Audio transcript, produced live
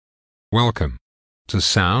Welcome to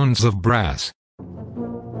Sounds of Brass.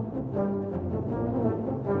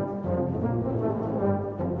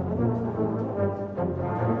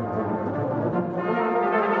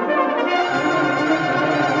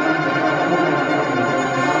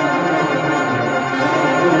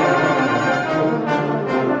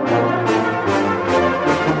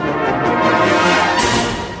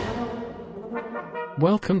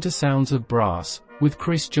 Welcome to Sounds of Brass, with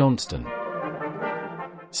Chris Johnston.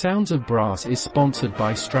 Sounds of Brass is sponsored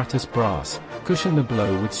by Stratus Brass. Cushion the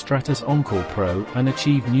blow with Stratus Encore Pro and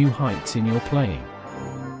achieve new heights in your playing.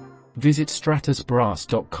 Visit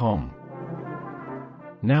stratusbrass.com.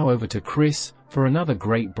 Now over to Chris, for another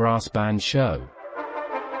great brass band show.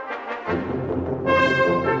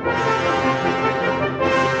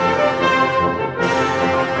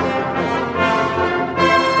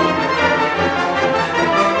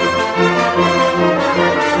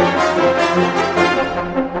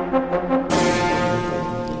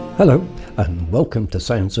 Hello and welcome to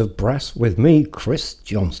Sounds of Brass with me, Chris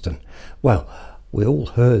Johnston. Well, we all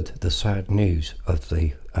heard the sad news of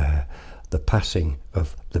the passing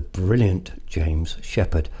of the brilliant James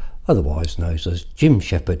Shepherd, otherwise known as Jim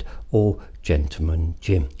Shepherd or Gentleman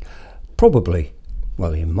Jim. Probably,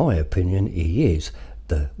 well, in my opinion, he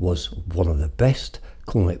was one of the best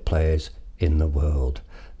cornet players in the world.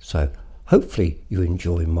 So hopefully you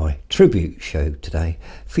enjoy my tribute show today,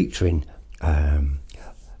 featuring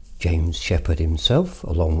James Shepherd himself,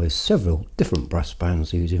 along with several different brass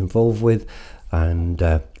bands he was involved with, and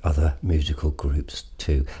other musical groups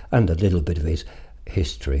too, and a little bit of his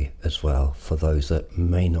history as well, for those that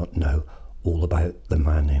may not know all about the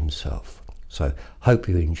man himself. So hope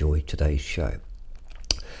you enjoy today's show.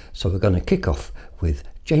 So we're going to kick off with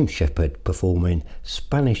James Shepherd performing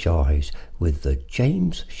Spanish Eyes with the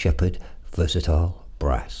James Shepherd Versatile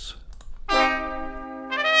Brass.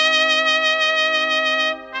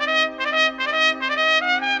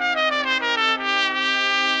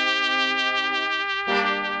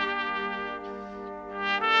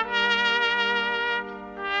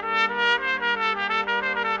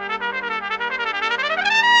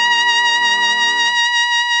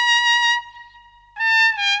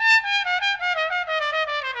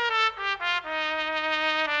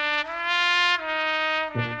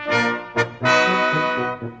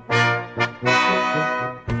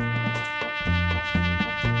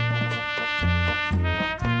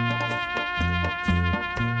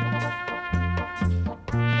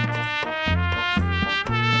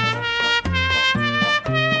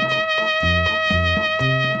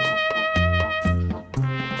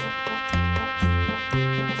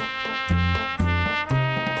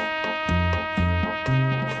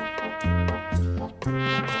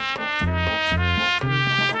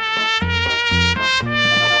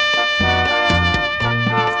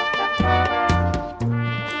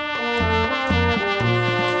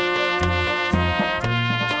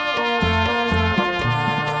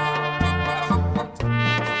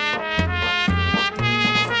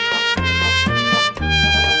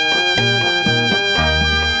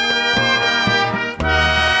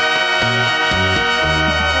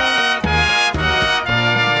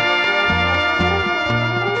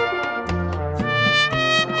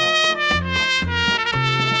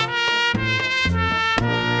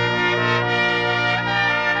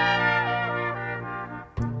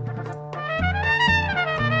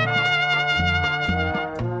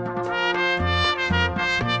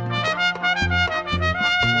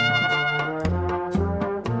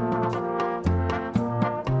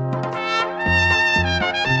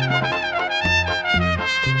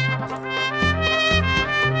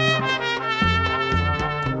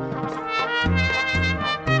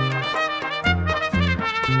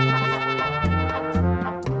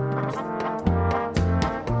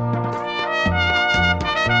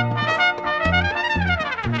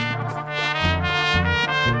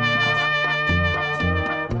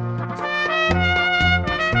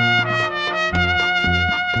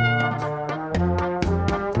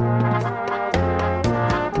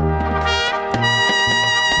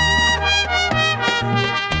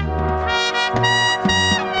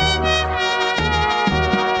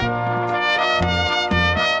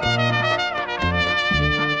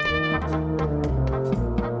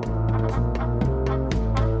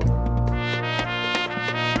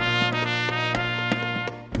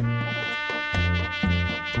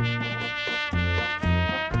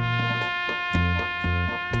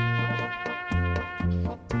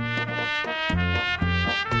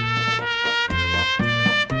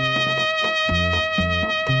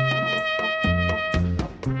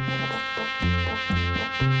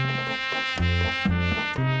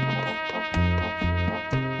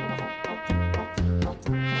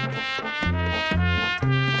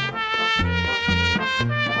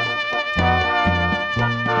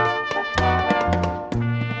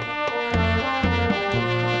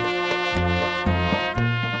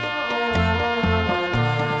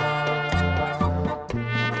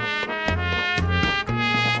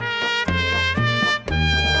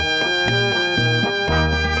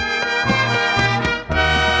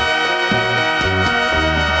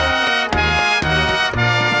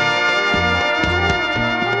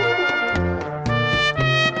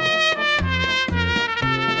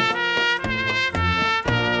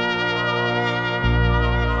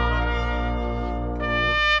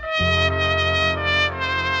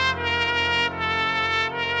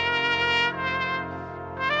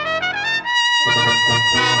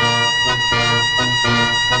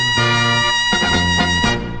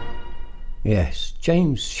 Yes,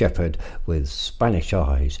 James Shepherd with Spanish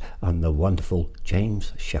Eyes and the wonderful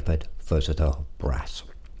James Shepherd Versatile Brass.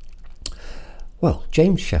 Well,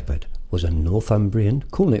 James Shepherd was a Northumbrian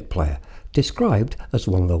cornet player, described as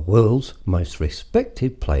one of the world's most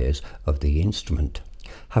respected players of the instrument,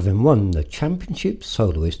 having won the Championship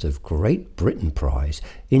Soloist of Great Britain prize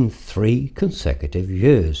in 3 consecutive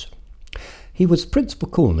years. He was principal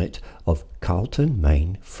cornet of Carlton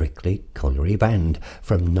Main Frickley Colliery Band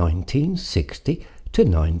from 1960 to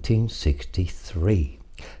 1963.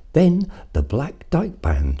 Then the Black Dyke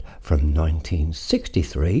Band from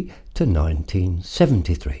 1963 to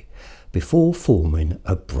 1973, before forming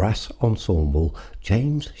a brass ensemble,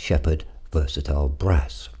 James Shepherd Versatile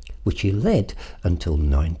Brass, which he led until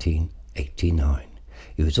 1989.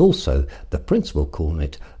 He was also the principal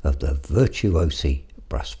cornet of the Virtuosi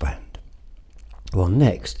Brass Band. Well,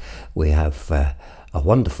 next we have a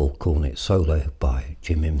wonderful cornet solo by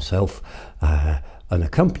Jim himself, and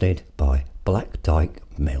accompanied by Black Dyke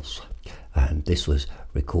Mills, and this was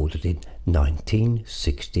recorded in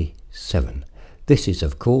 1967. This is,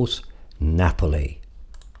 of course, Napoli.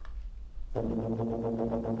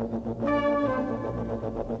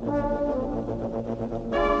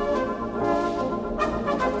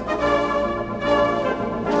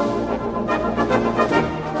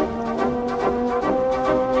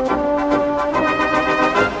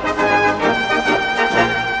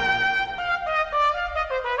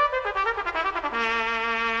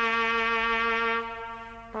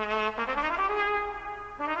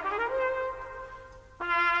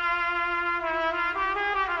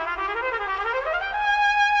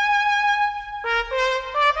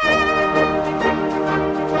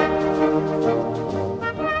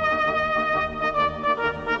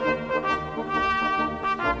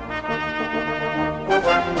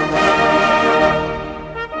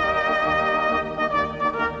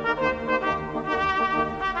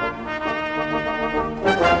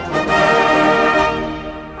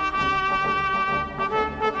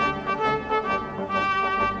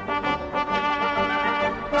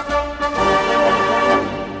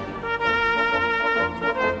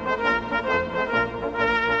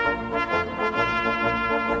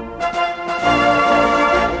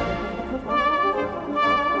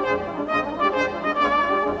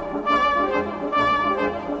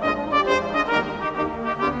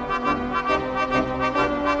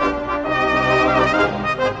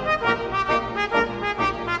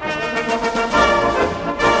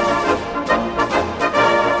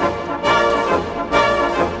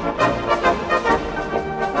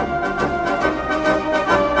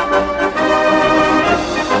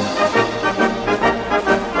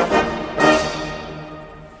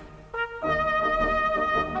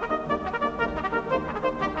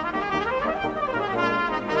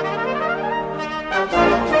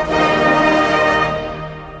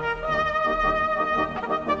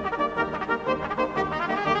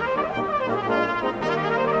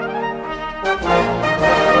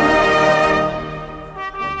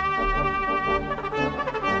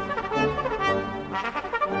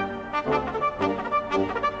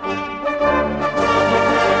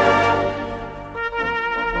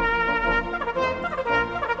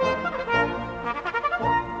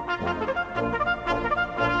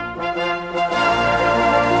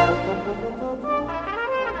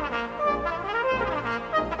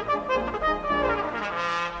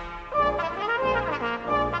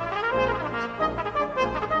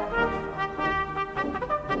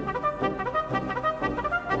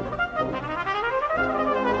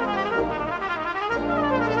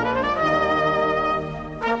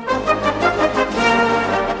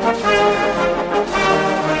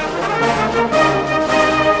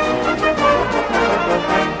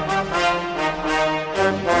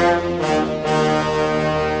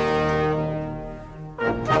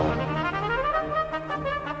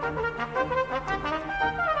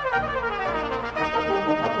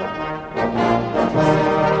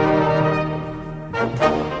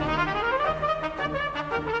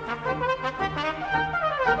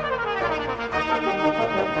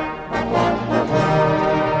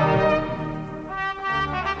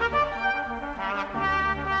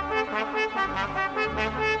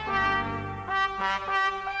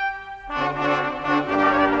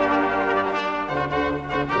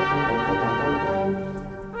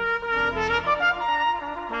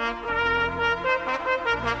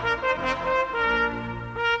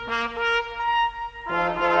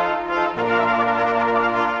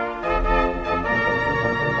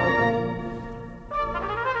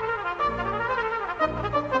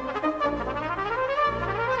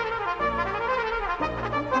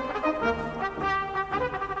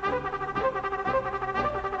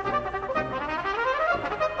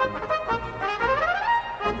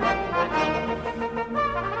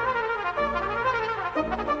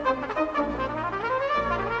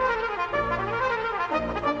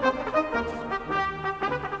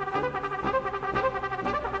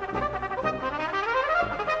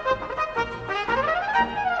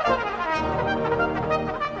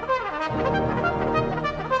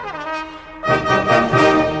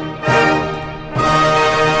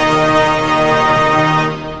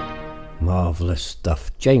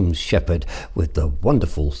 James Shepherd with the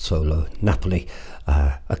wonderful solo Napoli,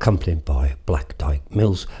 accompanied by Black Dyke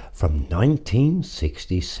Mills from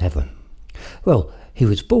 1967. Well, he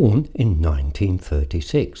was born in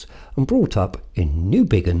 1936 and brought up in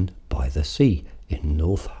Newbiggin by the Sea in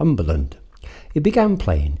Northumberland. He began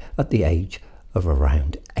playing at the age of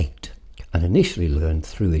around 8 and initially learned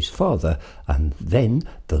through his father and then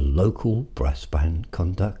the local brass band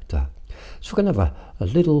conductor. So we're going to have a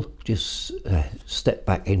little just step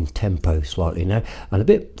back in tempo slightly now and a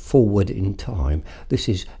bit forward in time. This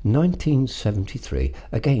is 1973,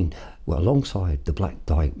 again alongside the Black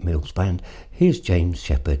Dyke Mills Band. Here's James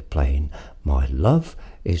Shepherd playing My Love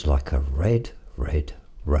is Like a Red, Red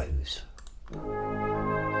Rose.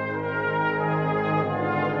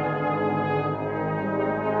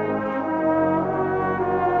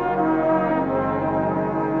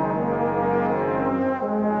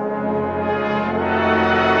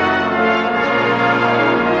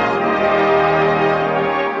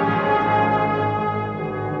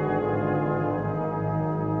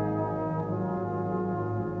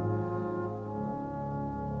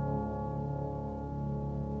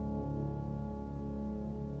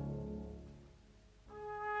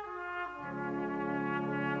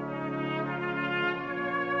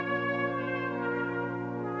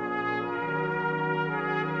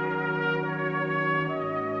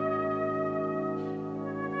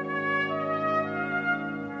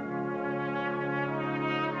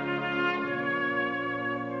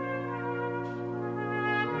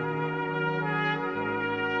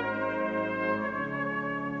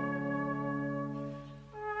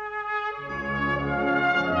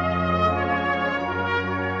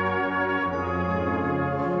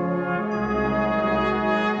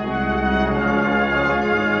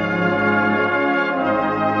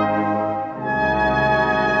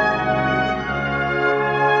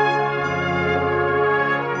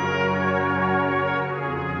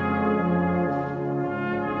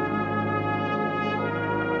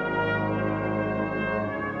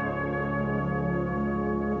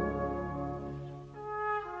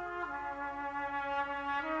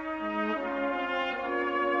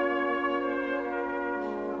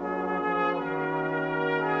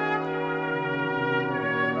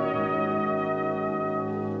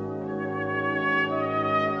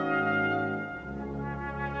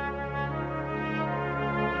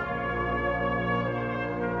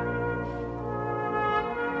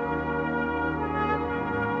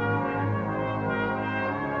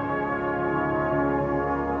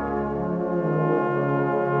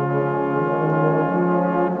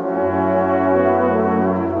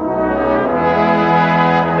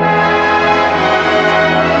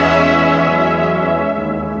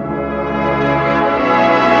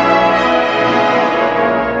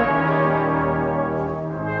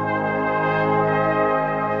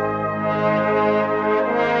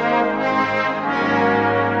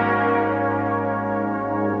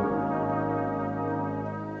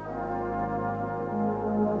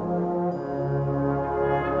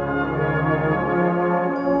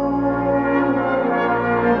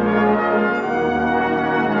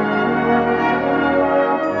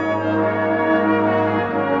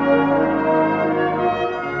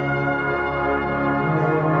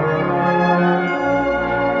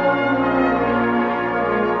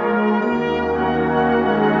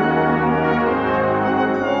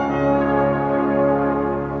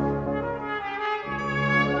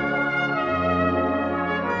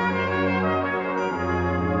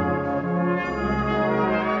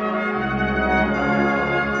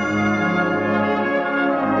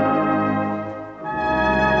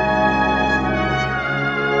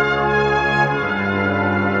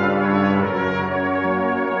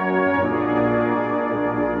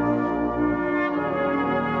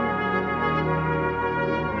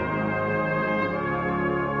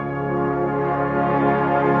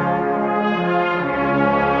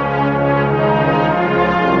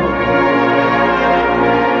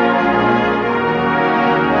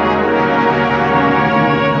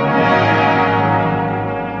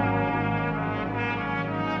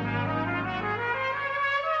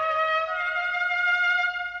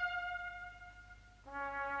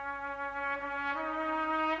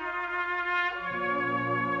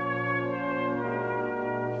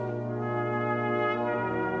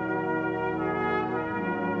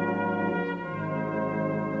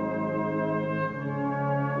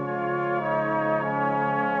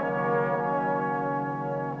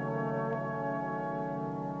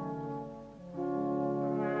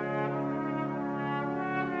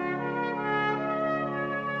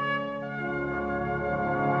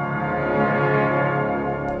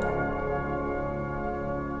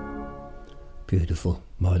 beautiful.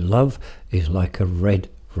 My love is like a red,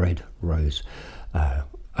 red rose.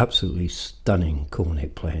 Absolutely stunning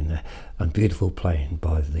cornet playing there, and beautiful playing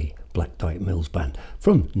by the Black Dyke Mills Band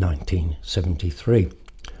from 1973.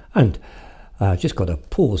 And just got to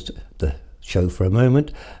pause the show for a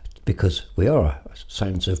moment, because we are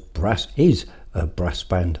Sounds of Brass is a brass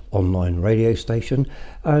band online radio station,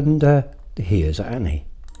 and here's Annie.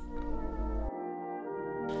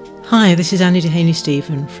 Hi, this is Annie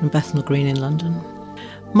Dehaney-Stephen from Bethnal Green in London.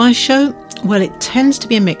 My show, well, it tends to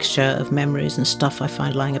be a mixture of memories and stuff I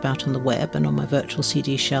find lying about on the web and on my virtual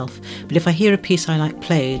CD shelf, but if I hear a piece I like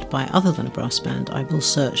played by other than a brass band, I will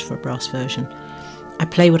search for a brass version. I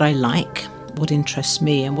play what I like, what interests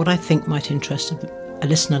me, and what I think might interest a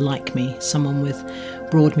listener like me, someone with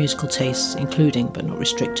broad musical tastes, including but not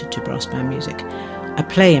restricted to brass band music. I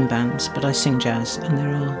play in bands, but I sing jazz, and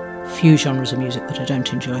there are few genres of music that I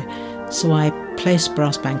don't enjoy, so I place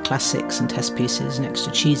brass band classics and test pieces next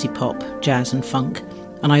to cheesy pop, jazz and funk,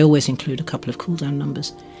 and I always include a couple of cool-down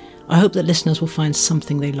numbers. I hope that listeners will find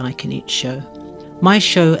something they like in each show. My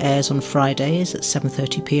show airs on Fridays at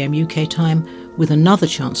 7:30pm UK time, with another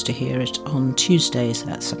chance to hear it on Tuesdays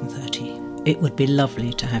at 7:30. It would be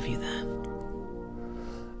lovely to have you there.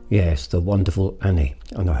 Yes, the wonderful Annie,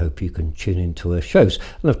 and I hope you can tune into her shows.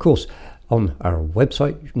 And of course, on our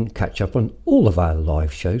website you can catch up on all of our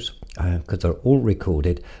live shows, because they're all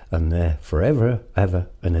recorded and they're forever, ever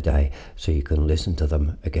and a day, so you can listen to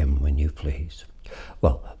them again when you please.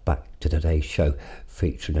 Well, back to today's show,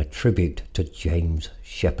 featuring a tribute to James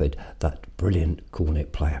Shepherd, that brilliant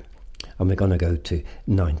cornet player. And we're going to go to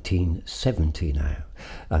 1970 now,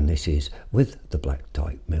 and this is with the Black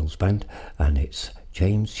Dyke Mills Band, and it's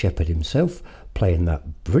James Shepherd himself playing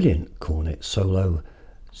that brilliant cornet solo,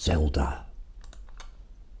 Zelda.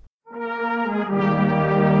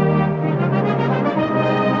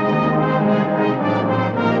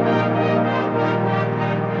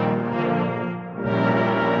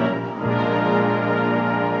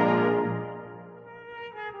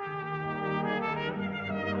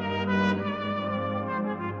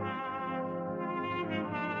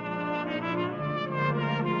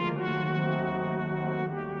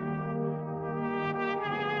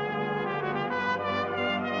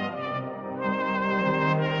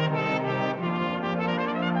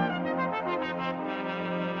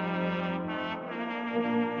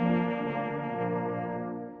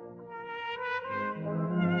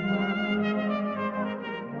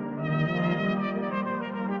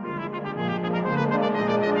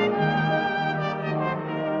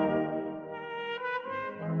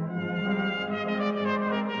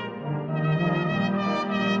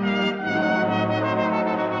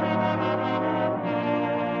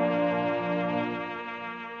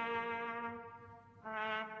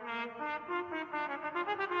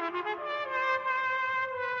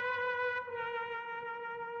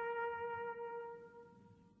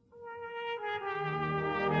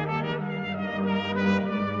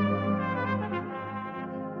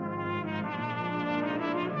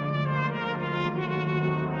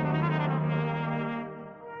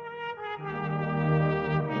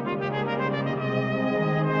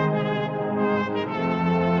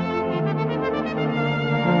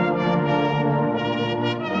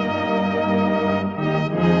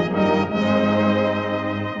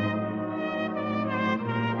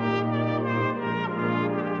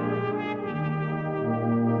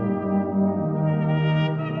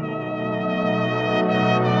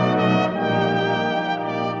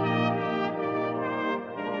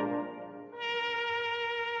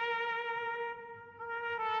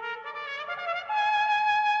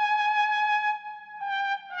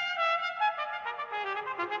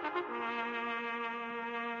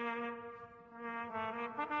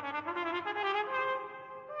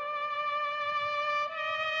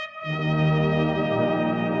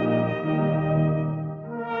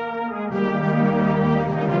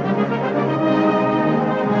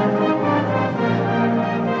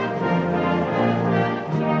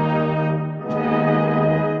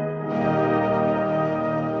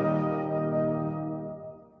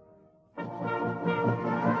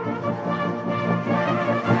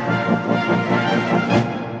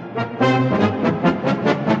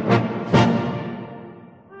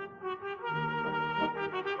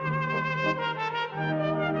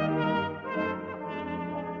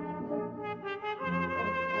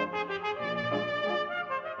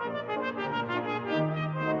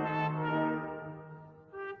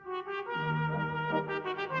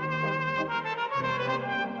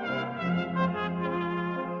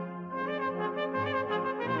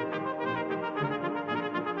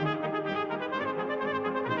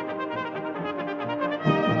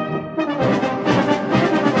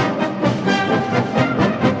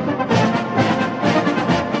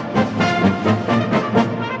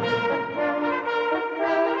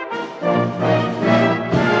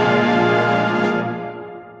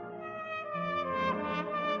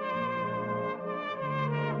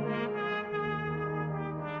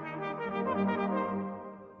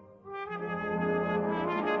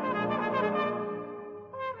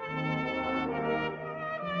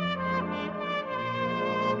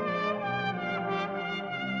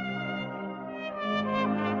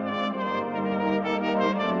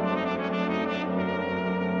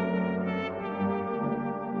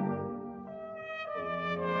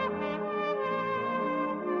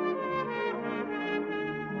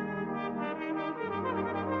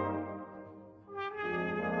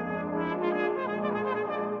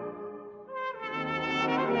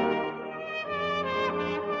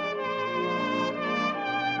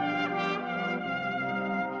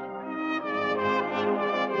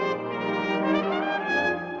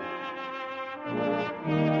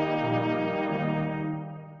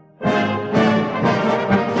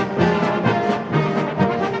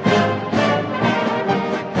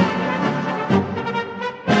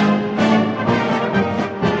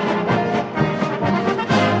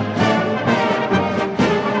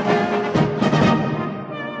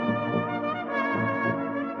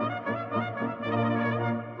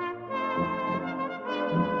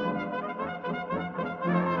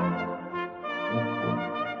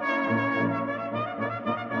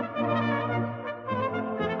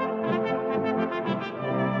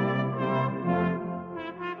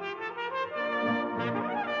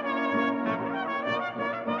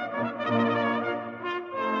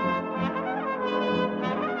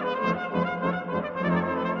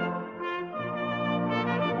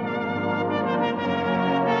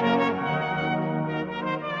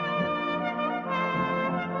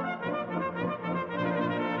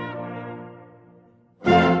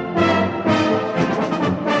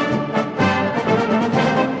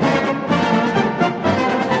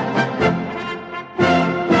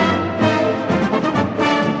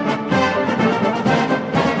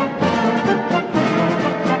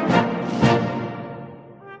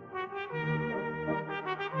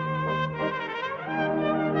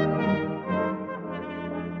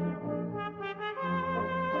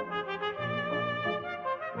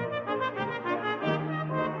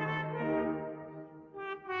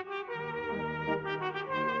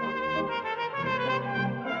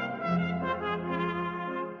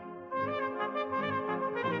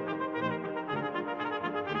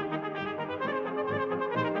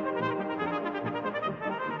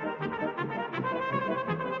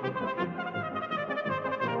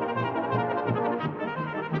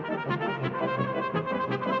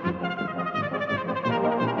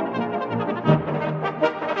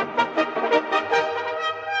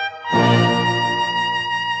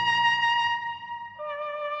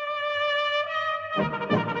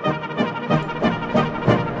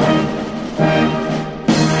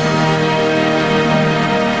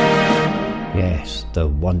 Yes, the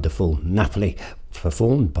wonderful Napoli,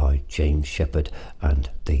 performed by James Shepherd and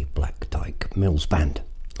the Black Dyke Mills Band.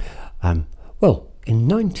 Well, in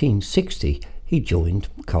 1960 he joined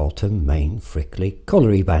Carlton Main Frickley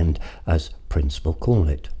Colliery Band as principal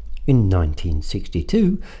cornet. In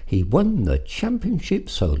 1962 he won the Championship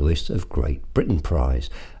Soloist of Great Britain prize,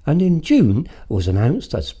 and in June was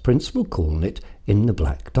announced as principal cornet in the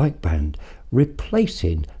Black Dyke Band,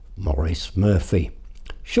 replacing Maurice Murphy.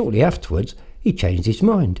 Shortly afterwards he changed his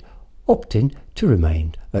mind, opting to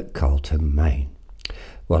remain at Carlton Main.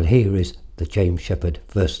 Well, here is the James Shepherd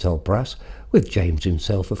Versatile Brass, with James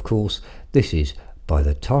himself, of course. This is By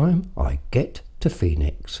the Time I Get to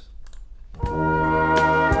Phoenix.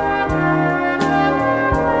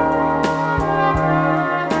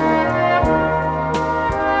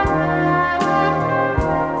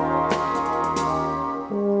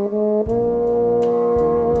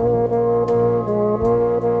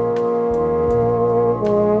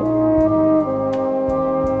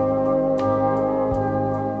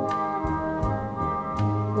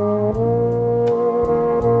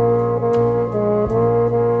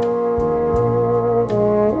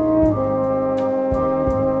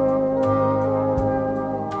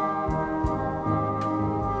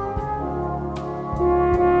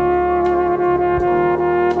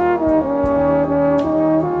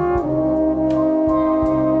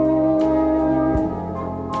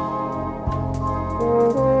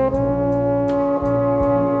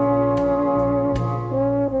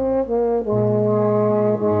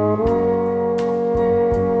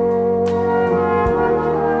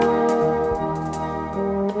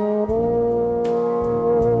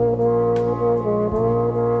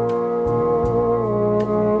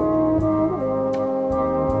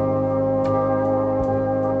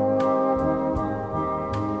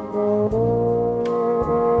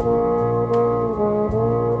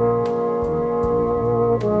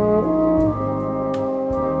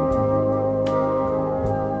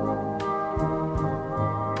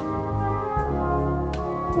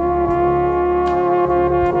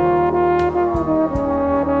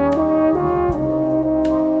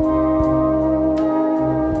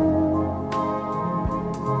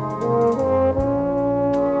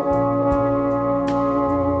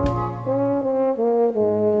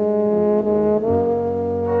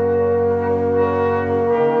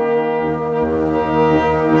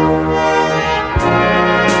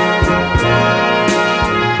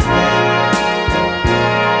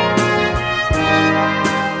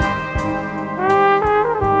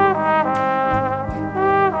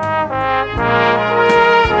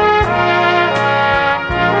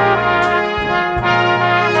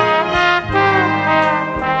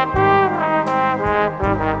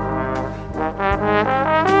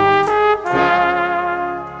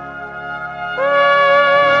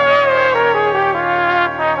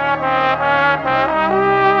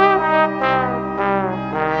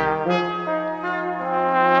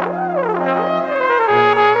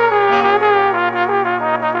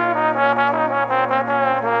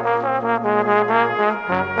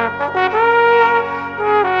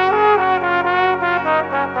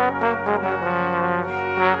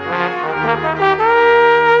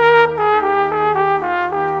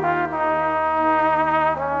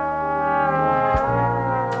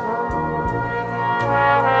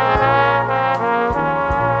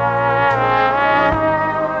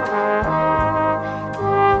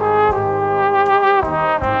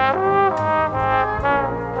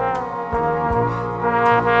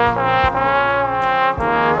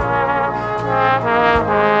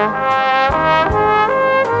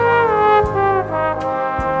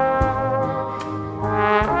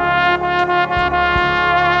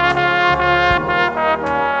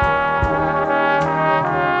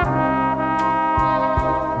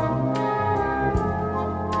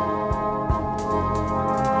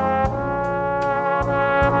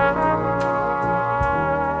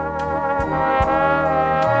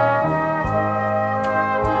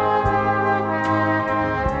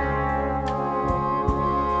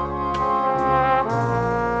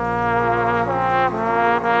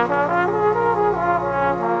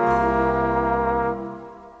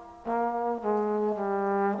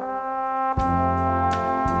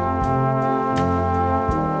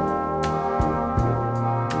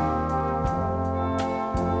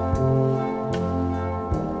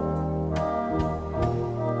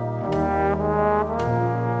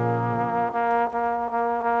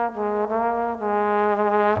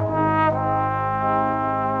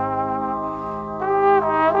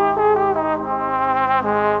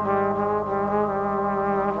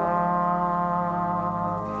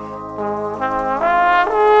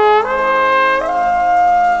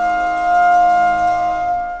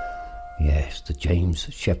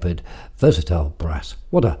 Shepherd Versatile Brass.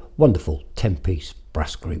 What a wonderful 10-piece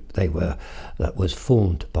brass group they were, that was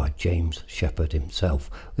formed by James Shepherd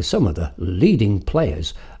himself, with some of the leading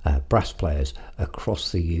players, brass players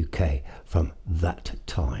across the UK from that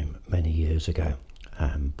time many years ago.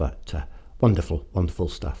 But wonderful, wonderful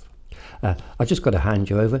stuff. I just got to hand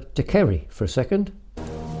you over to Kerry for a second.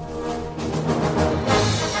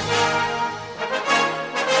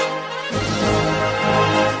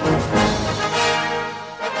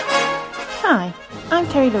 Hi, I'm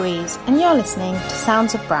Kerry Louise and you're listening to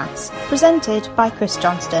Sounds of Brass, presented by Chris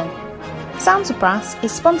Johnston. Sounds of Brass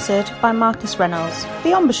is sponsored by Marcus Reynolds,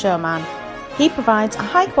 the embouchure man. He provides a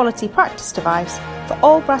high-quality practice device for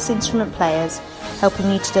all brass instrument players,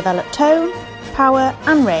 helping you to develop tone, power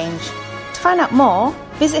and range. To find out more,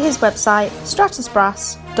 visit his website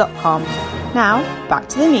stratusbrass.com. Now, back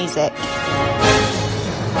to the music.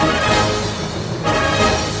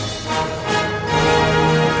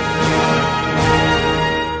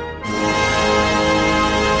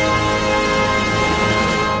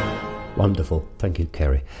 Wonderful. Thank you,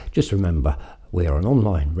 Kerry. Just remember, we are an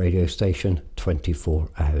online radio station 24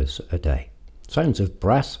 hours a day.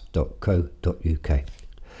 soundsofbrass.co.uk.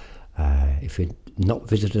 If you've not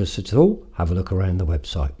visited us at all, have a look around the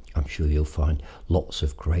website. I'm sure you'll find lots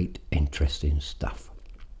of great, interesting stuff.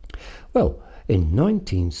 Well, in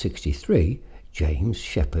 1963, James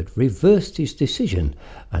Shepherd reversed his decision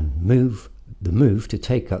and move to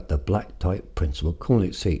take up the black type principal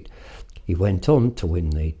cornet seat. He went on to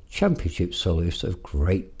win the Championship Soloist of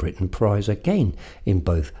Great Britain prize again in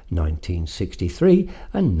both 1963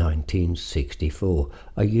 and 1964,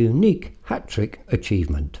 a unique hat-trick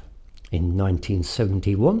achievement. In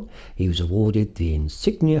 1971, he was awarded the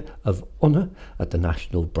Insignia of Honour at the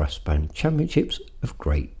National Brass Band Championships of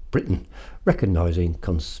Great Britain, recognising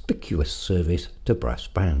conspicuous service to brass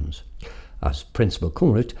bands. As principal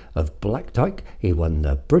cornet of Black Tyke, he won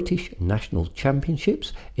the British National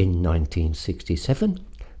Championships in 1967,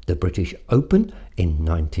 the British Open in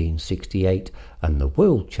 1968 and the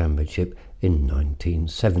World Championship in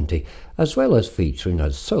 1970, as well as featuring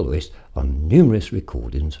as soloist on numerous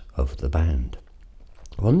recordings of the band.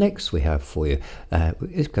 Well, next we have for you,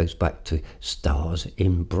 it goes back to Stars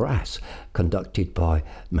in Brass, conducted by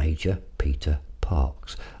Major Peter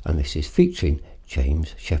Parks, and this is featuring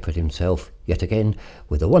James Shepherd himself, yet again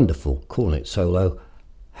with a wonderful cornet solo,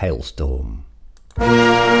 Hailstorm.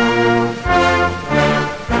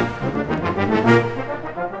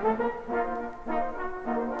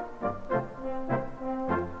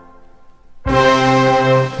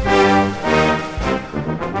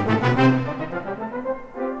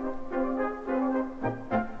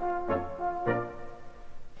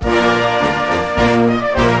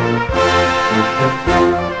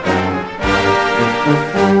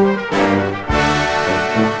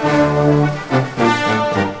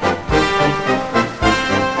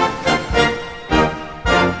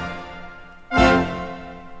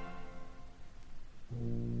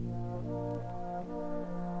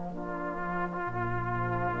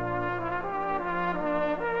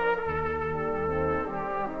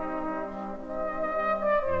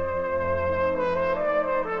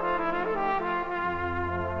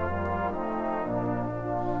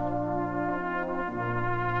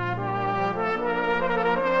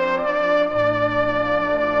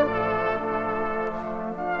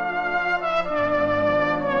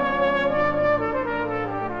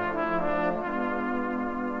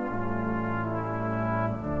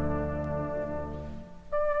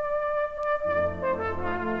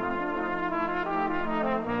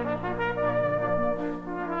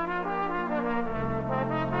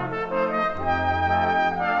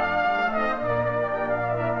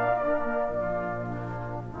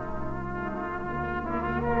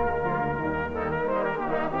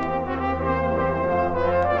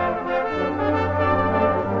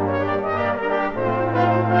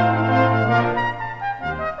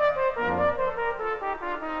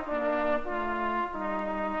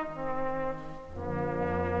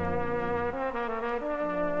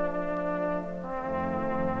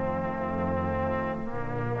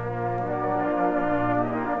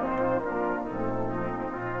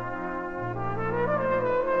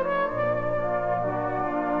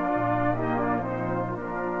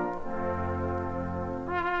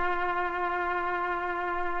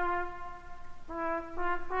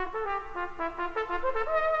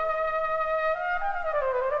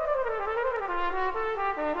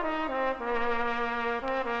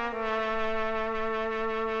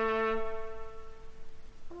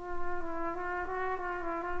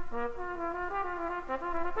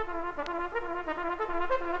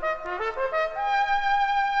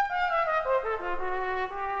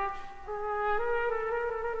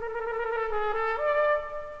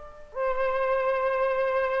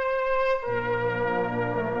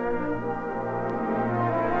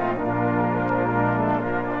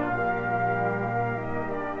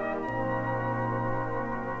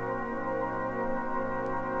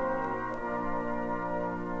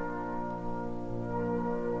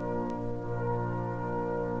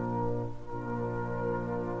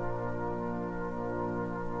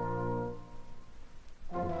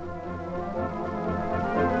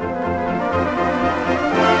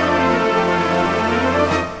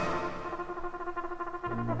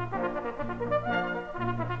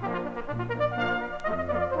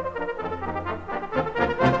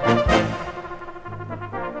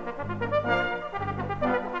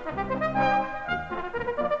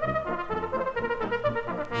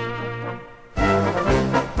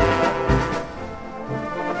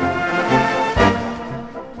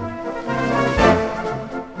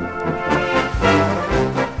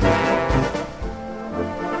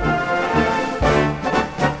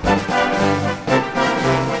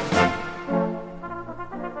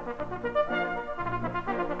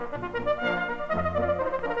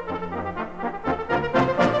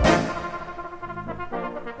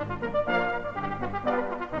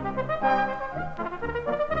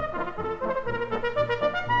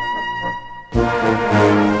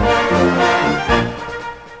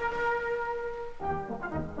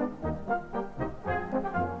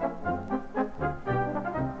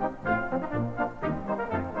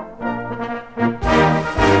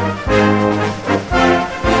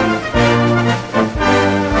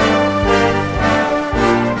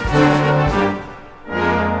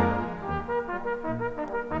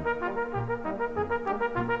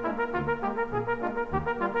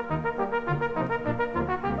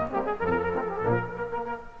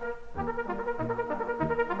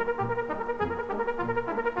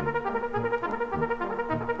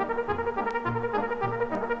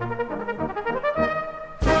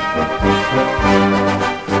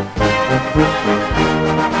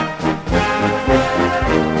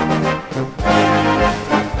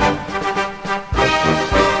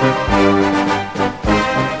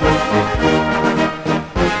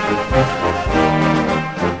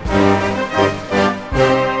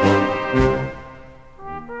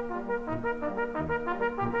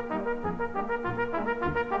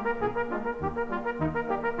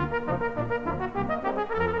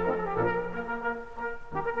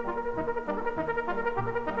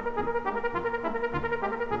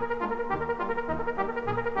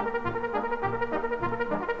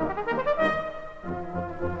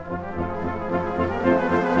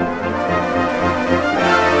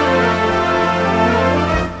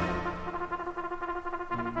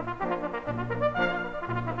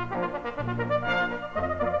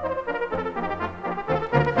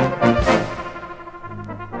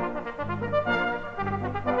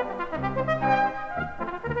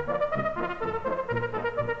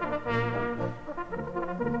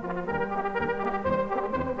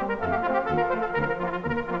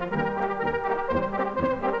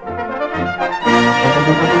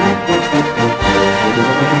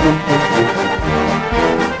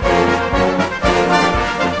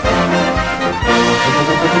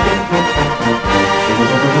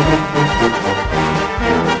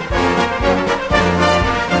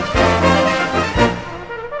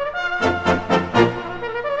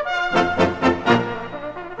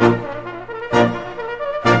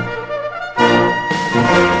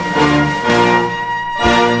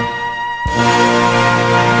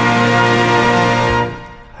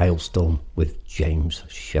 Hailstorm with James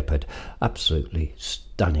Shepherd. Absolutely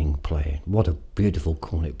stunning playing. What a beautiful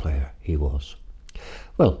cornet player he was.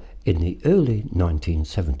 Well, in the early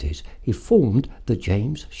 1970s, he formed the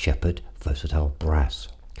James Shepherd Versatile Brass,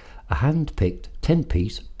 a hand-picked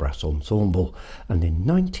 10-piece brass ensemble, and in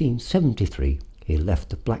 1973 he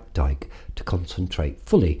left Black Dyke to concentrate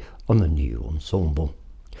fully on the new ensemble.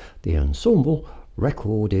 The ensemble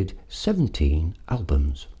recorded 17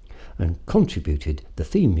 albums and contributed the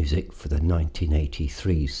theme music for the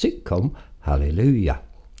 1983 sitcom Hallelujah.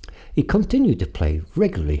 He continued to play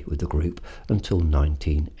regularly with the group until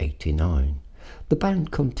 1989. The band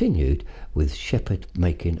continued, with Shepherd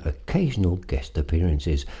making occasional guest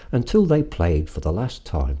appearances until they played for the last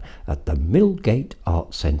time at the Millgate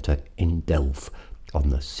Art Centre in Delft on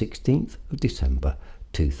the 16th of December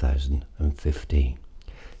 2015.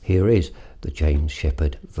 Here is the James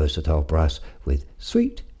Shepherd Versatile Brass with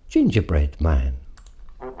Sweet Gingerbread Man.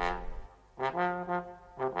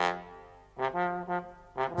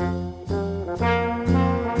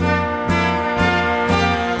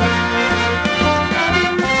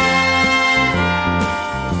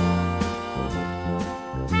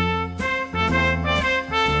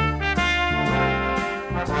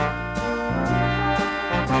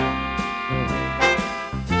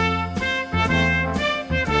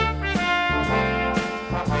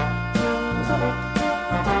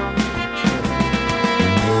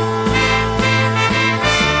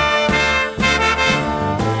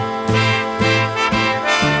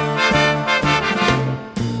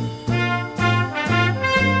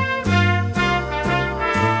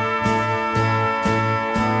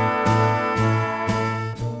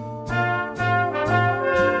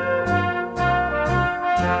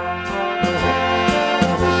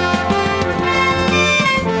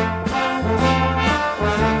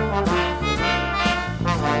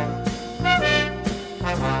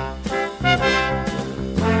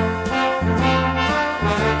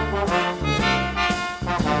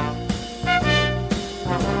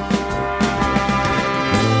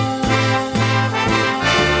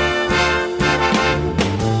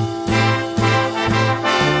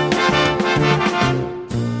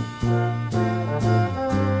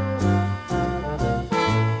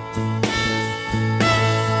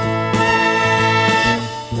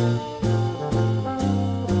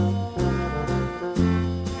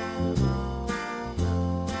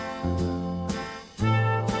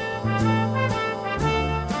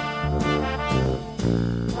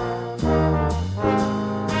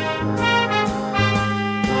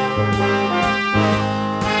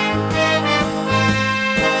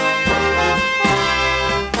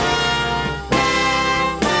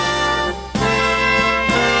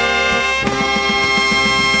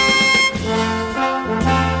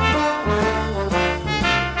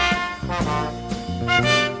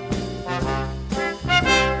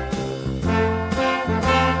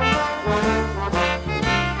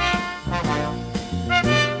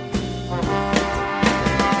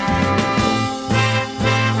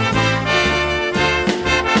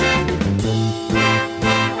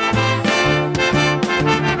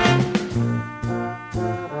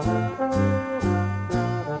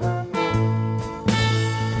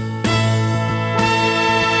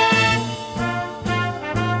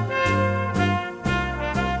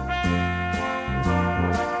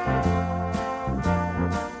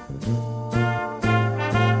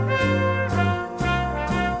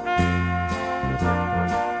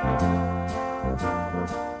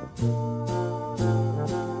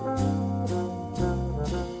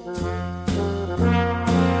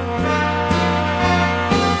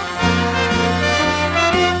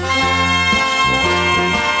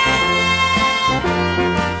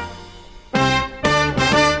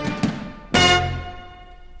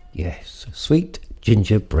 Sweet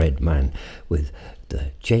Gingerbread Man with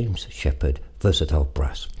the James Shepherd Versatile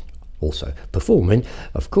Brass. Also performing,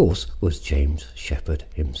 of course, was James Shepherd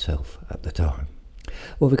himself at the time.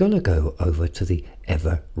 Well, we're going to go over to the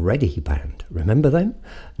Ever Ready Band. Remember them?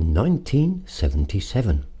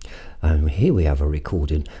 1977. And here we have a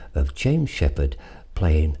recording of James Shepherd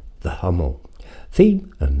playing the Hummel,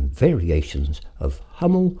 theme and variations of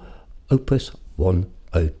Hummel Opus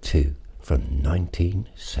 102 from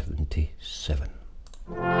 1977.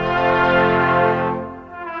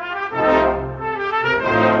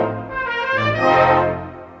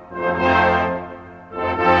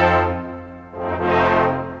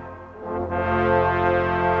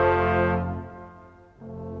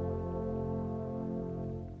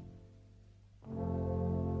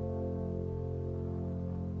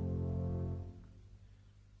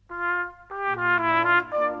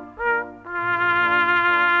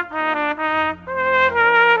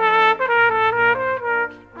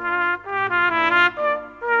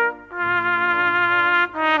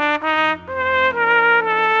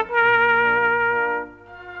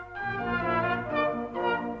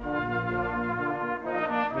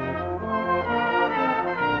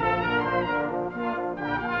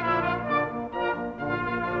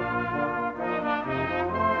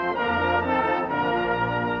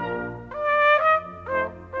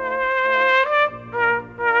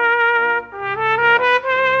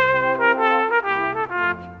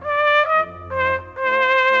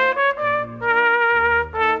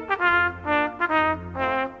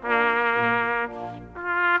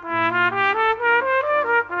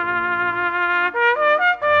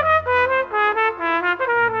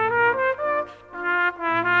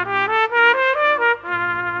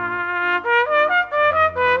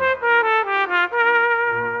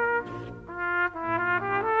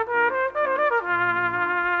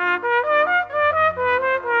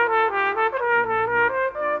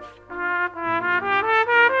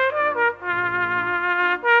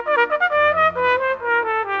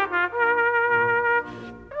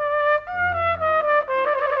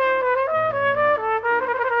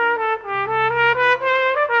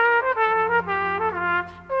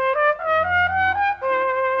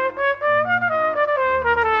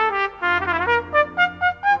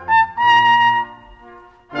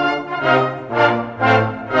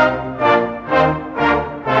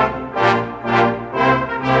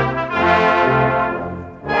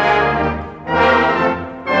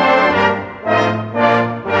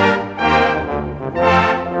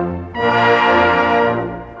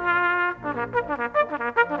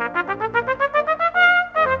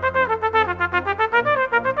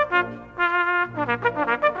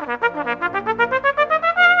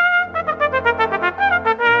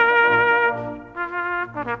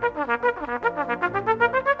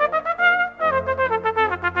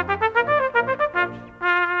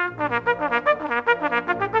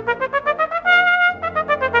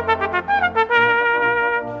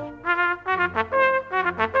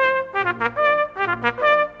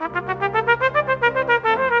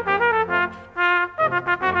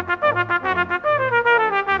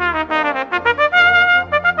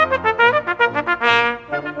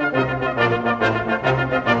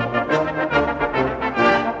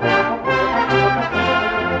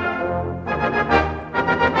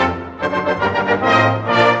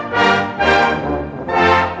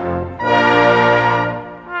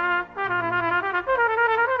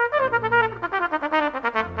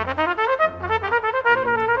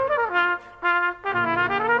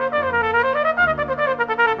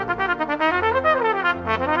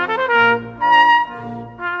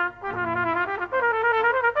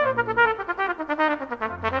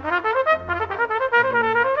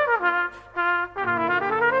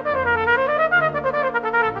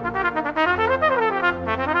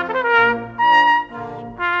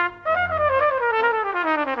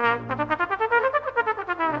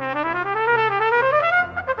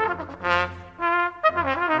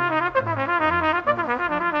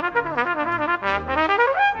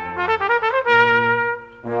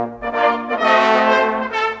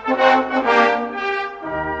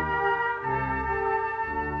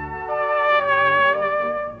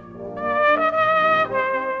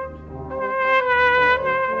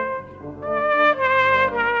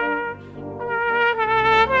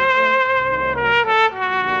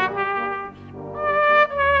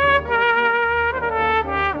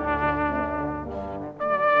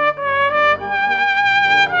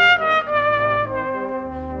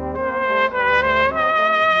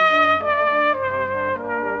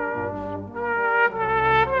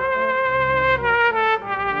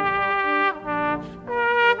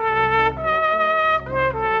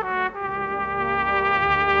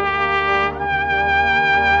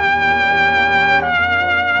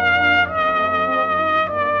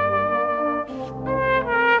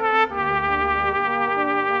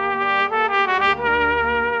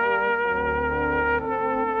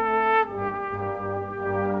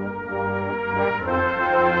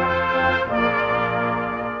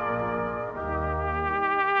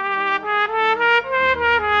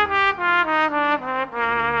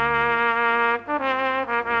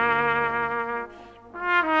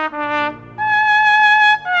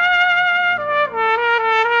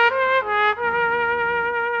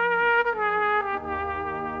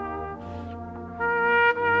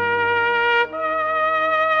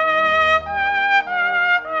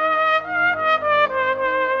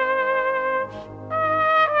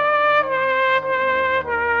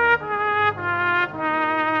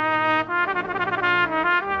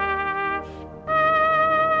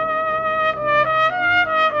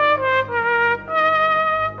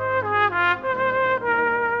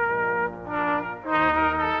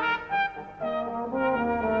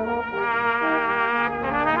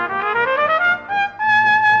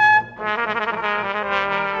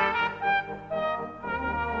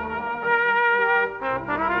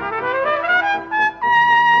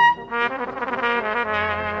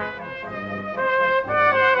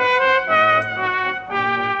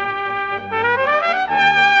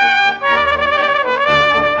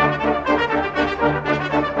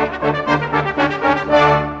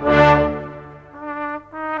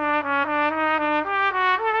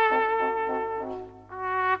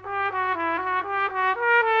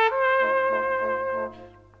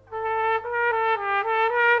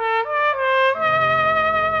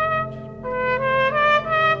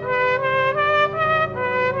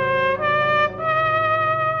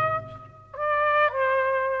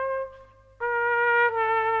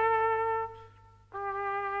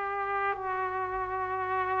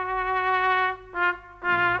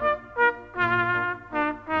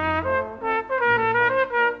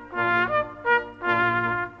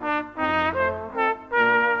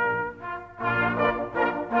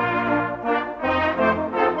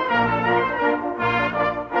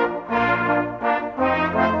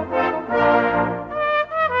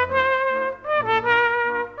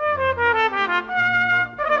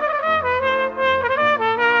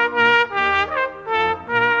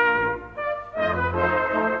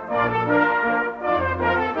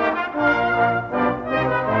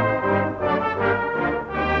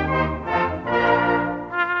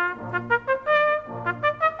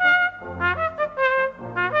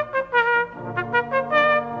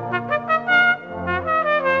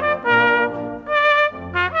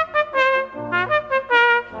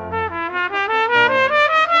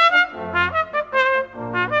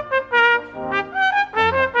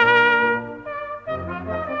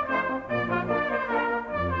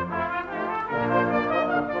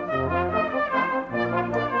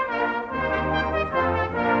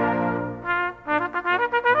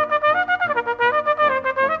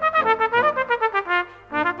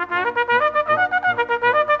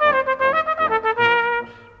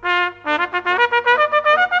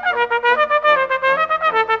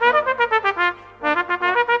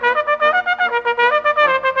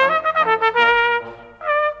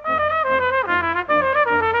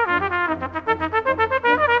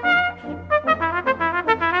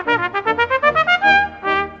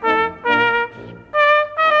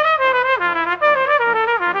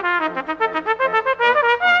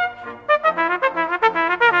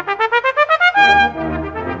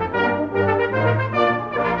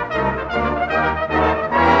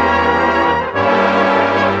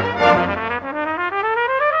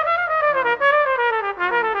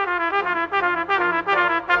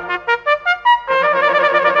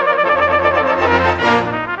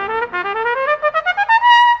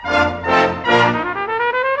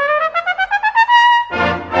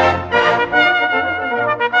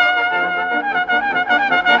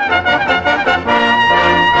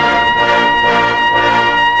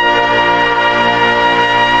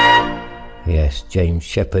 Yes, James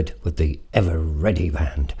Shepherd with the Ever Ready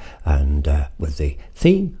Band, and with the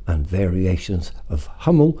theme and variations of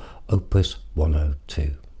Hummel Opus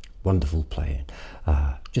 102. Wonderful playing.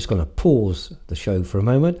 Just going to pause the show for a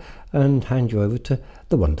moment and hand you over to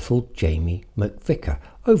the wonderful Jamie McVicker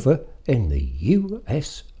over in the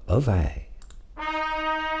US of A.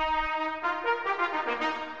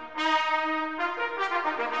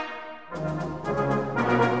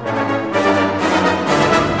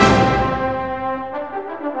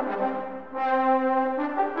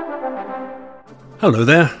 Hello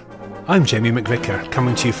there, I'm Jamie McVicker,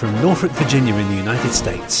 coming to you from Norfolk, Virginia in the United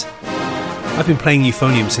States. I've been playing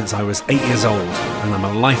euphonium since I was 8 years old, and I'm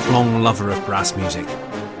a lifelong lover of brass music.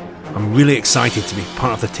 I'm really excited to be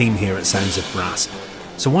part of the team here at Sounds of Brass,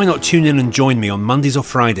 so why not tune in and join me on Mondays or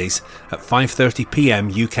Fridays at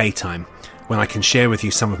 5:30pm UK time, when I can share with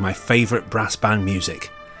you some of my favourite brass band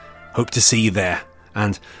music. Hope to see you there,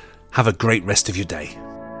 and have a great rest of your day.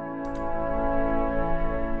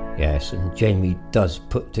 Yes, and Jamie does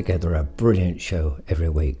put together a brilliant show every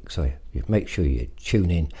week, so you make sure you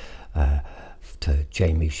tune in to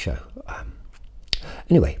Jamie's show.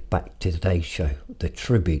 Anyway, back to today's show, the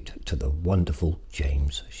tribute to the wonderful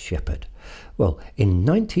James Shepherd. Well, in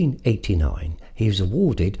 1989, he was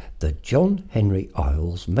awarded the John Henry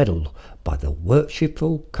Iles Medal by the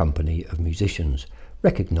Worshipful Company of Musicians,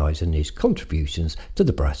 recognising his contributions to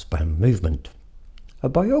the brass band movement. A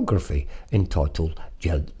biography entitled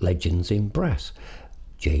Legends in Brass,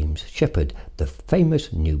 James Shepherd, the famous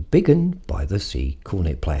Newbigin by the Sea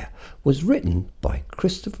cornet player, was written by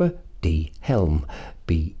Christopher D. Helm,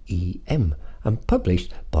 BEM, and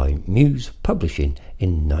published by Muse Publishing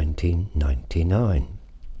in 1999.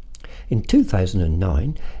 In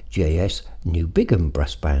 2009, JS Newbigin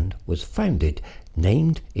Brass Band was founded,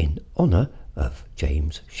 named in honour of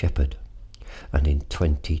James Shepherd. And in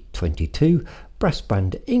 2022, Brass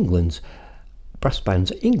Bands England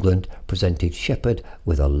presented Shepherd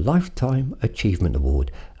with a Lifetime Achievement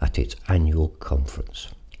Award at its annual conference.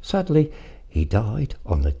 Sadly, he died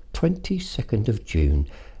on the 22nd of June,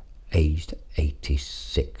 aged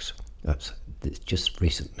 86. That's just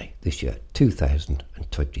recently, this year,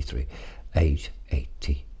 2023, age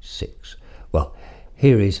 86. Well,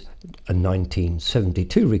 here is a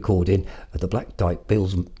 1972 recording of the Black Dyke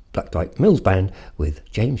Mills Band with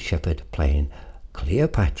James Shepherd playing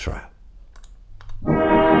Cleopatra.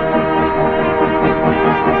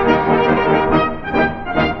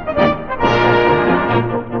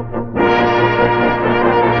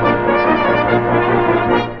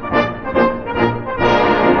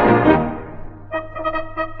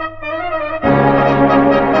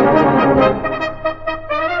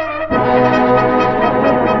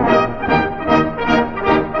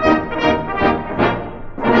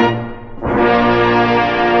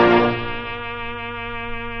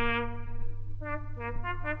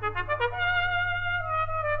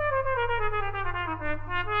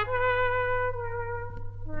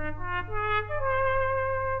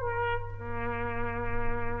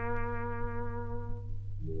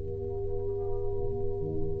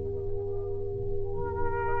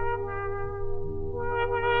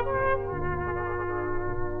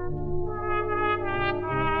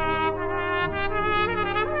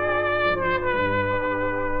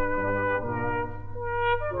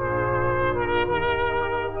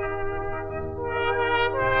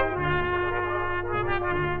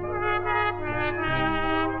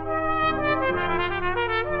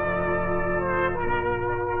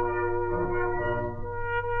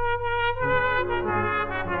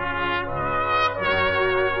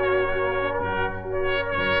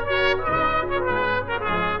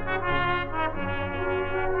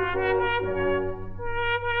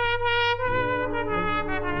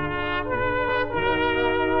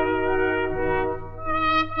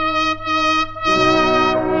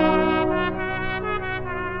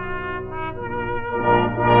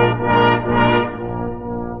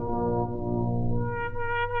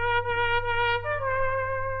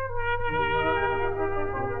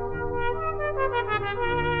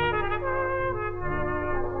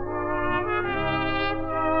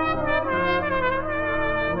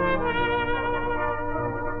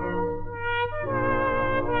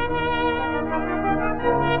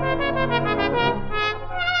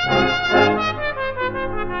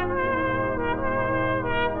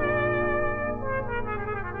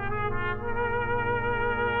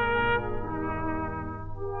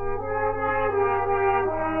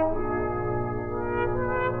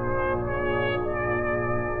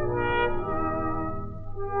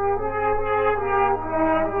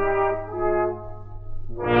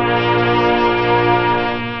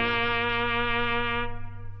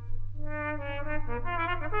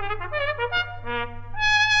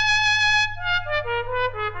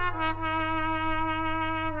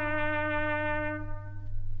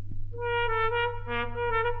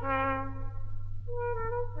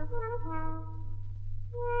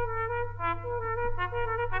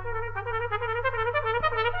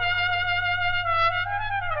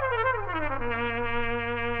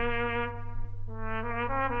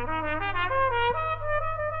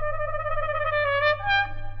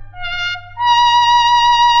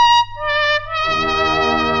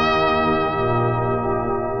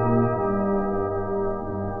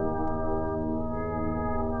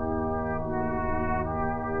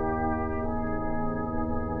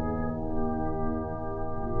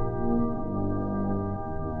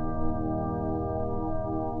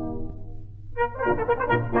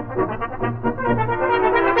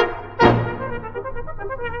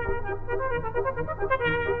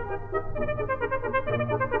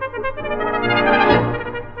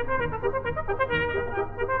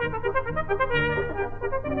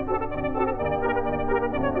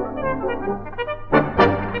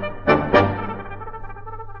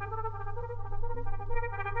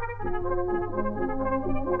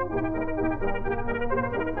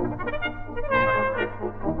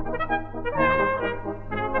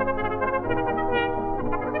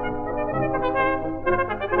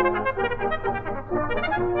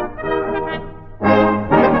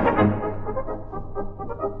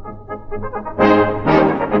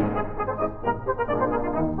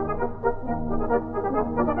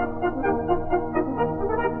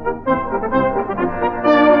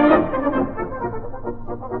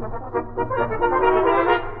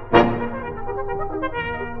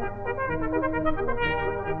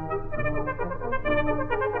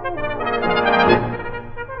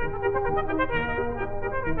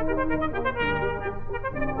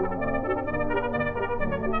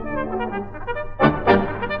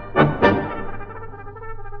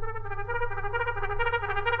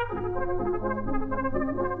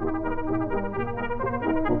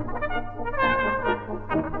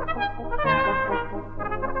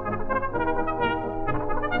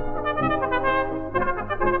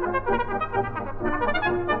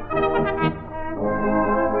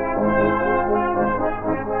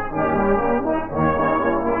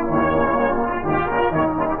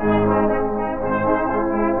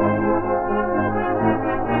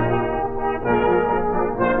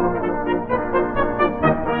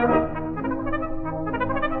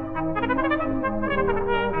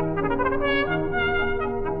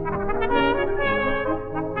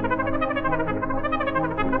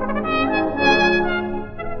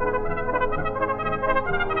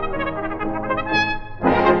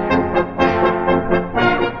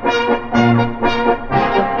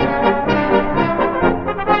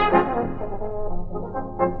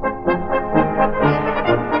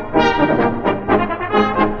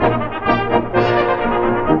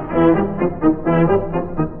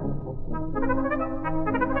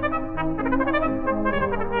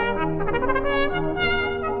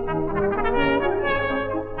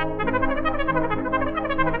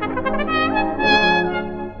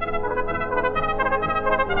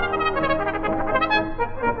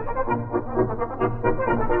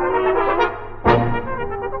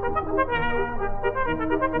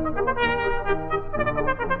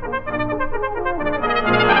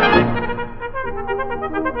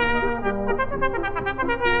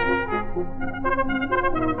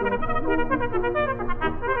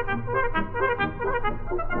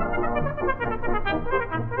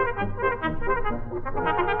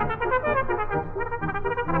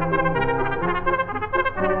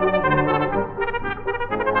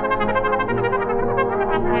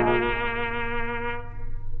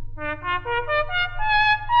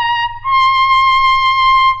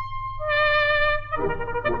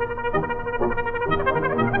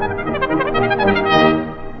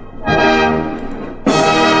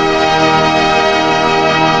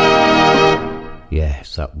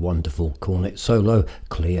 That wonderful cornet solo,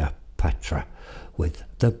 Cleopatra, with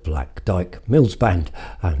the Black Dyke Mills Band,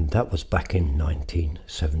 and that was back in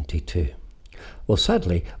 1972. Well,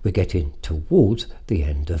 sadly, we're getting towards the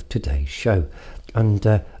end of today's show, and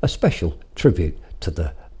a special tribute to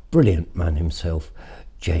the brilliant man himself,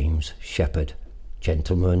 James Shepherd,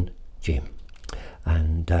 Gentleman Jim.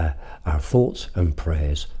 And our thoughts and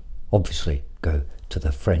prayers obviously go to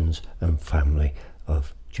the friends and family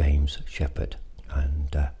of James Shepherd.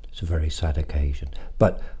 And it's a very sad occasion,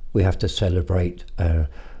 but we have to celebrate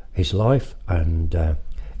his life, and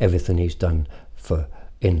everything he's done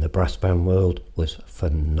in the brass band world was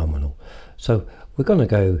phenomenal. So we're going to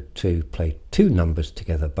go to play two numbers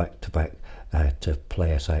together back to back to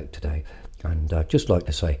play us out today. And I'd just like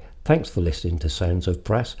to say thanks for listening to Sounds of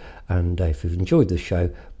Brass, and if you've enjoyed the show,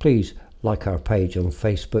 please like our page on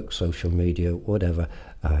Facebook, social media, whatever,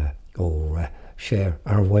 or share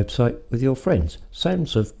our website with your friends,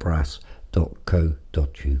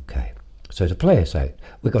 soundsofbrass.co.uk. So to play us out,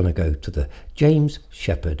 we're going to go to the James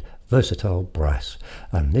Shepherd Versatile Brass,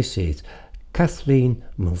 and this is Kathleen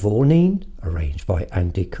Mavourneen, arranged by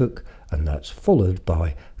Andy Cook, and that's followed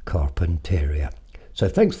by Carpenteria. So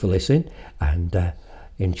thanks for listening, and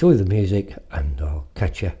enjoy the music, and I'll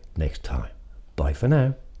catch you next time. Bye for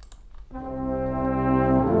now.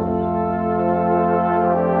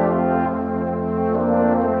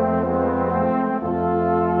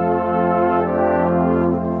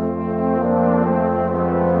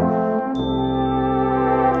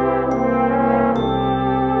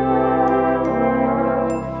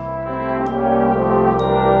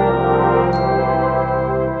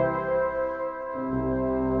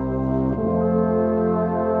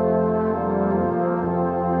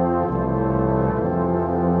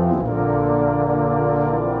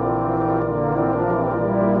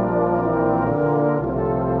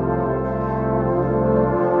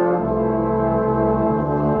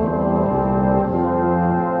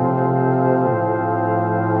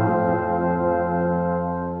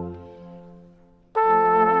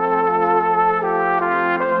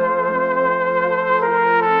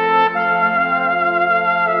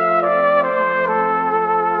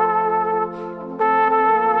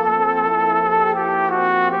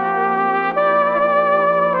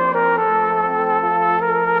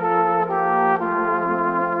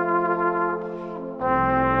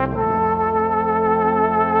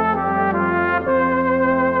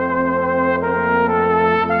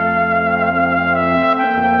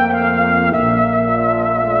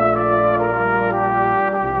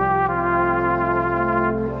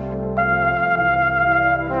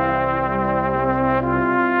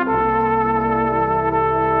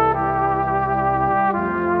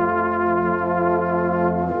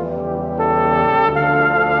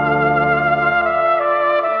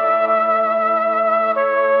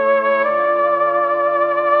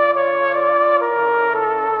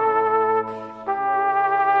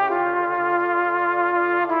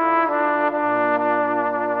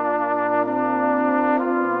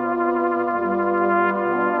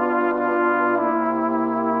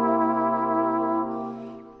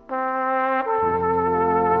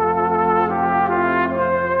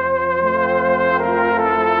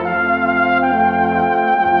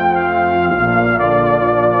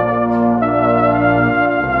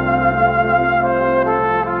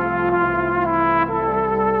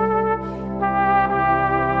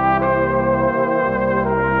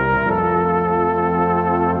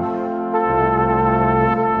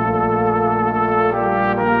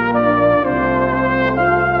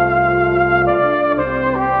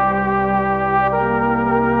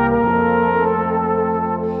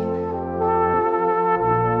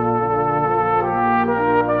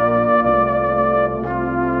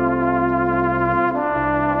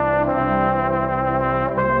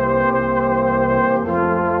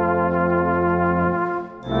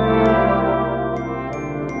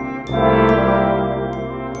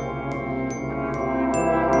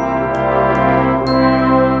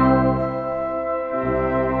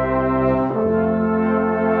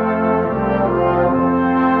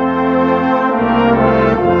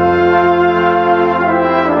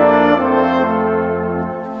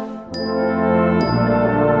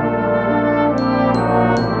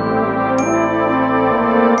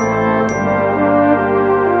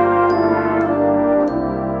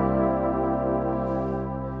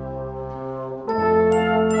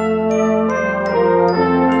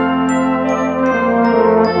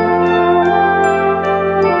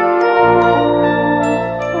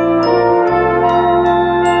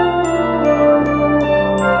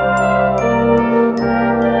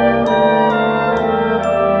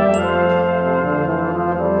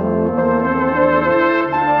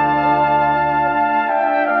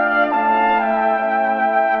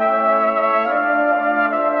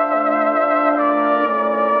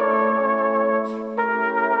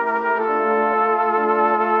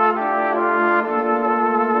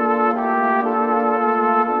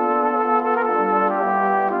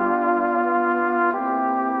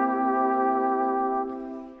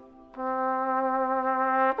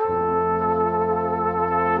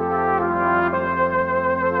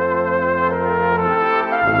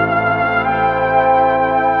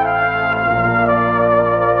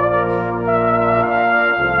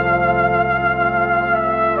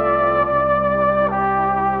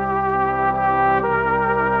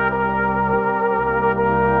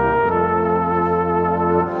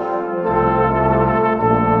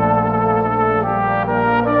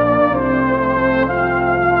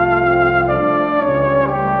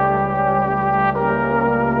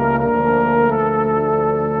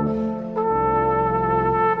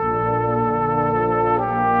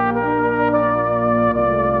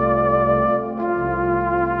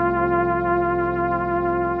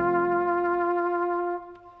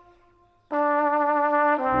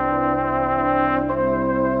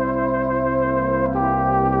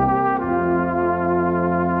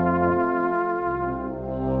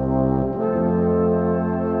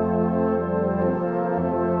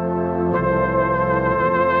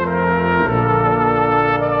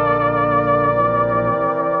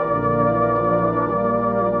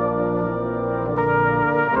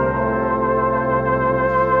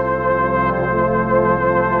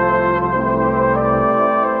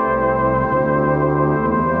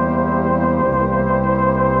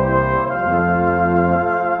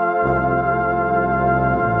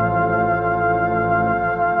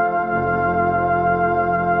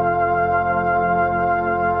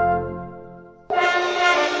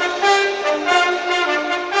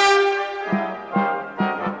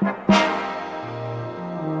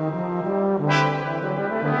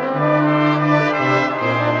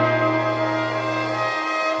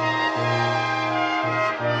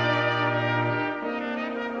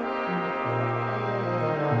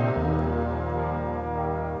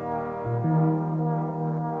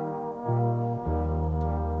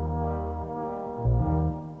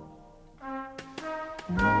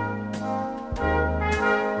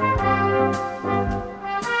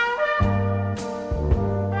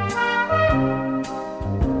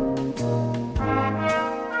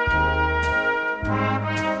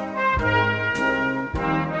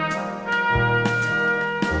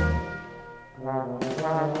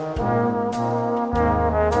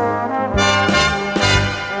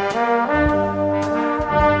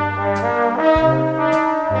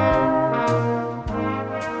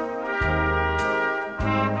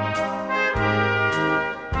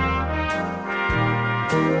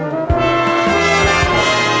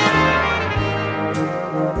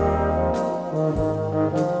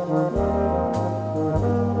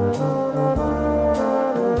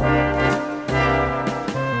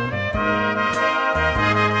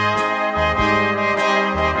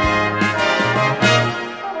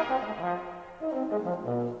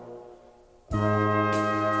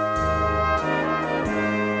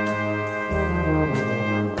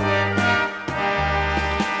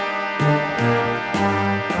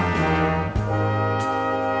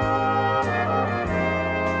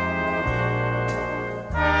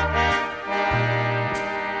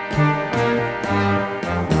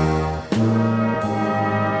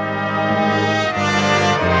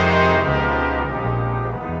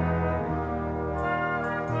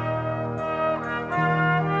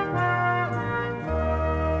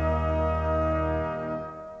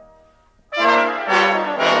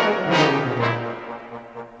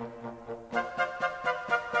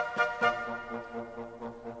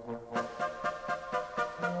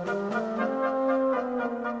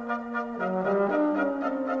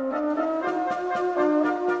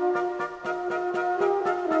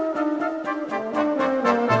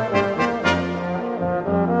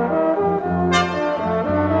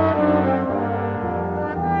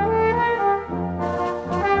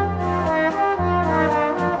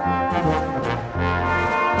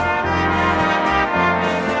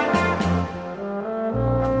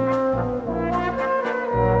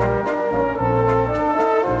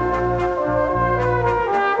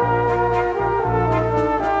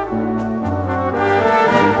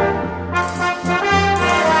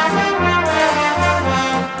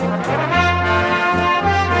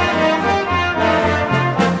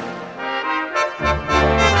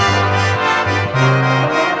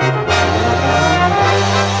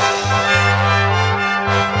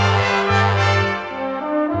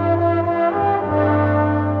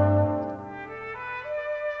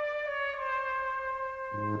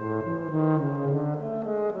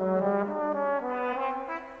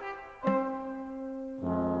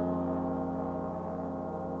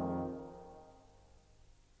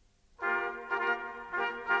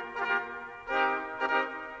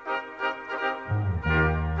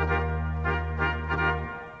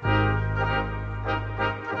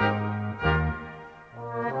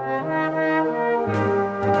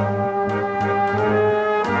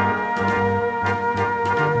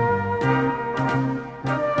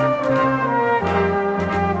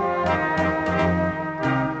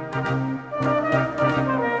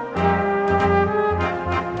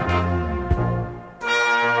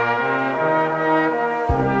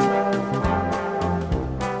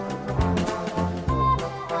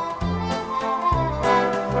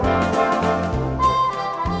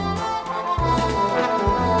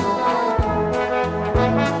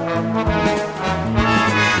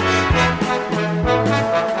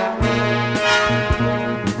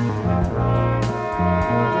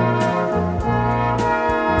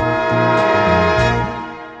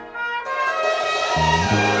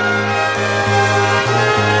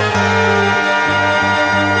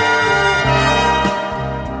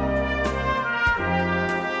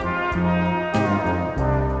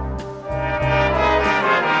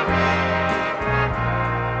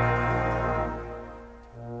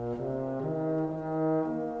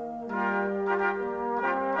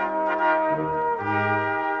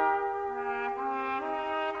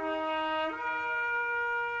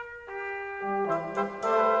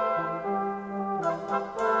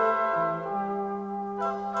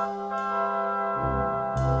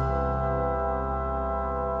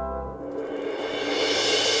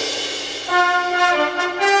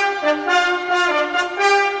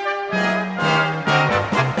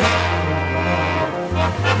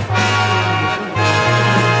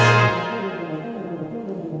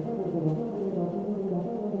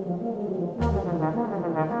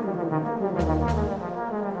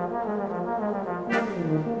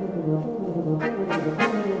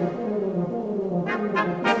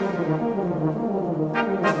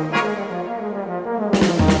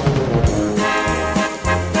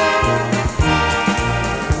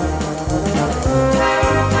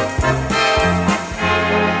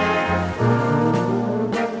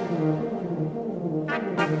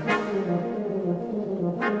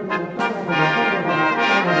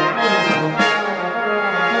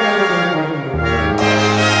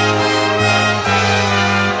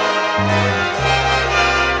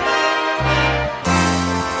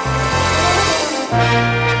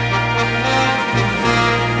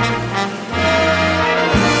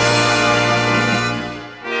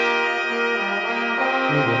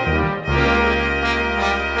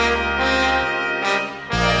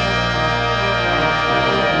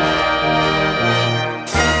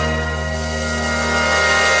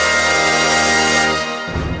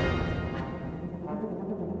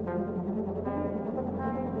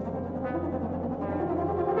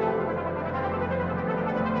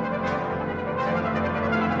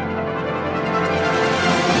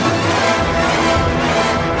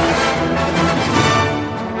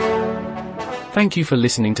 Thank you for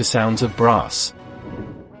listening to Sounds of Brass,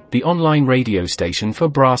 the online radio station for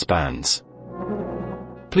brass bands.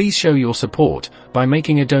 Please show your support by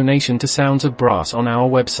making a donation to Sounds of Brass on our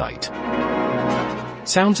website,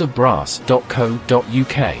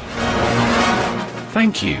 soundsofbrass.co.uk.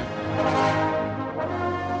 Thank you.